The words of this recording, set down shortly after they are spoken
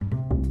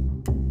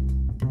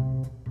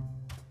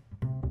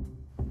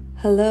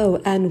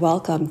Hello and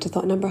welcome to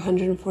thought number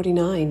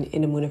 149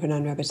 in Emunah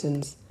V'Nan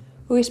Rebbetzins,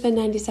 where we spend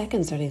 90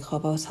 seconds learning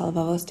Chovos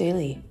Halavavos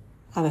daily.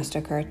 I'm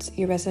Esther Kurtz,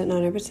 your resident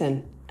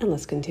non-Rebbetzin, and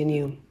let's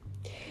continue.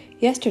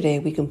 Yesterday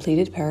we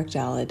completed Perek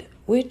Daled,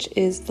 which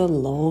is the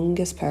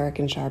longest Perek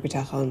in Sha'ar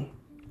B'tachon.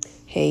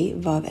 Hey,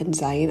 Vav, and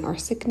Zayin are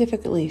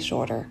significantly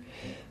shorter,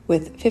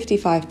 with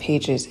 55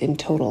 pages in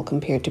total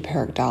compared to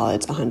Perek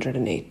Daled's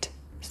 108.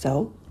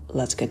 So,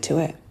 let's get to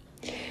it.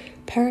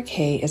 Perek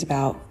Hey is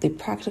about the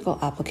practical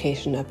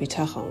application of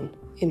bitachon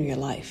in real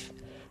life,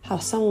 how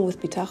someone with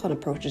bitachon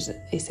approaches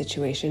a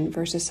situation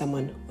versus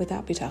someone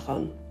without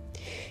bitachon.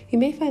 You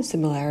may find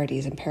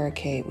similarities in Perek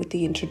Hey with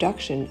the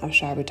introduction of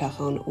Sha'ar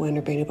B'tachon when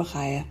Rabbeinu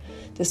Bechaya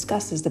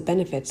discusses the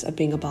benefits of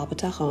being a Baal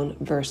B'tachon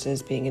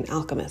versus being an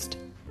alchemist.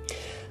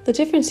 The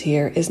difference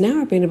here is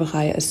now Rabbeinu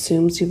Bechaya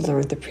assumes you've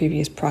learned the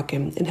previous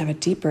prakim and have a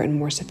deeper and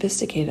more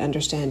sophisticated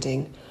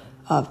understanding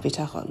of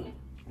bitachon.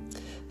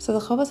 So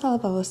the Chovos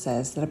Halavavos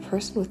says that a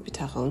person with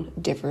bitachon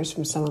differs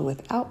from someone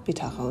without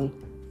bitachon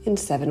in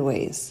 7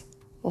 ways.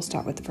 We'll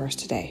start with the first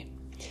today.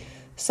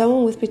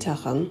 Someone with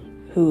bitachon,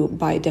 who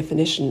by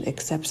definition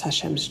accepts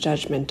Hashem's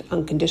judgment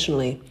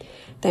unconditionally,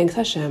 thanks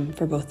Hashem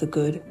for both the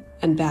good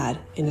and bad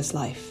in his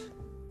life.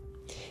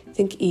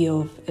 Think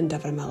Eov and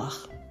David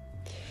HaMelech.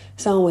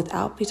 Someone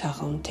without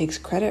bitachon takes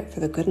credit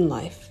for the good in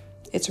life.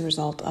 It's a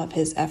result of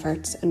his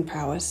efforts and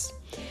prowess,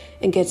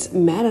 and gets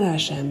mad at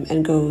Hashem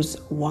and goes,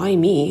 "Why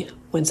me?"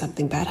 when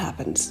something bad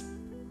happens.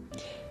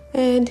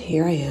 And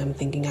here I am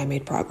thinking I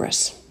made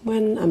progress,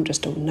 when I'm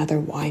just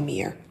another why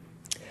meer.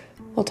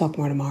 We'll talk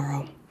more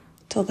tomorrow.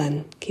 Till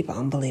then, keep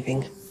on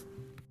believing.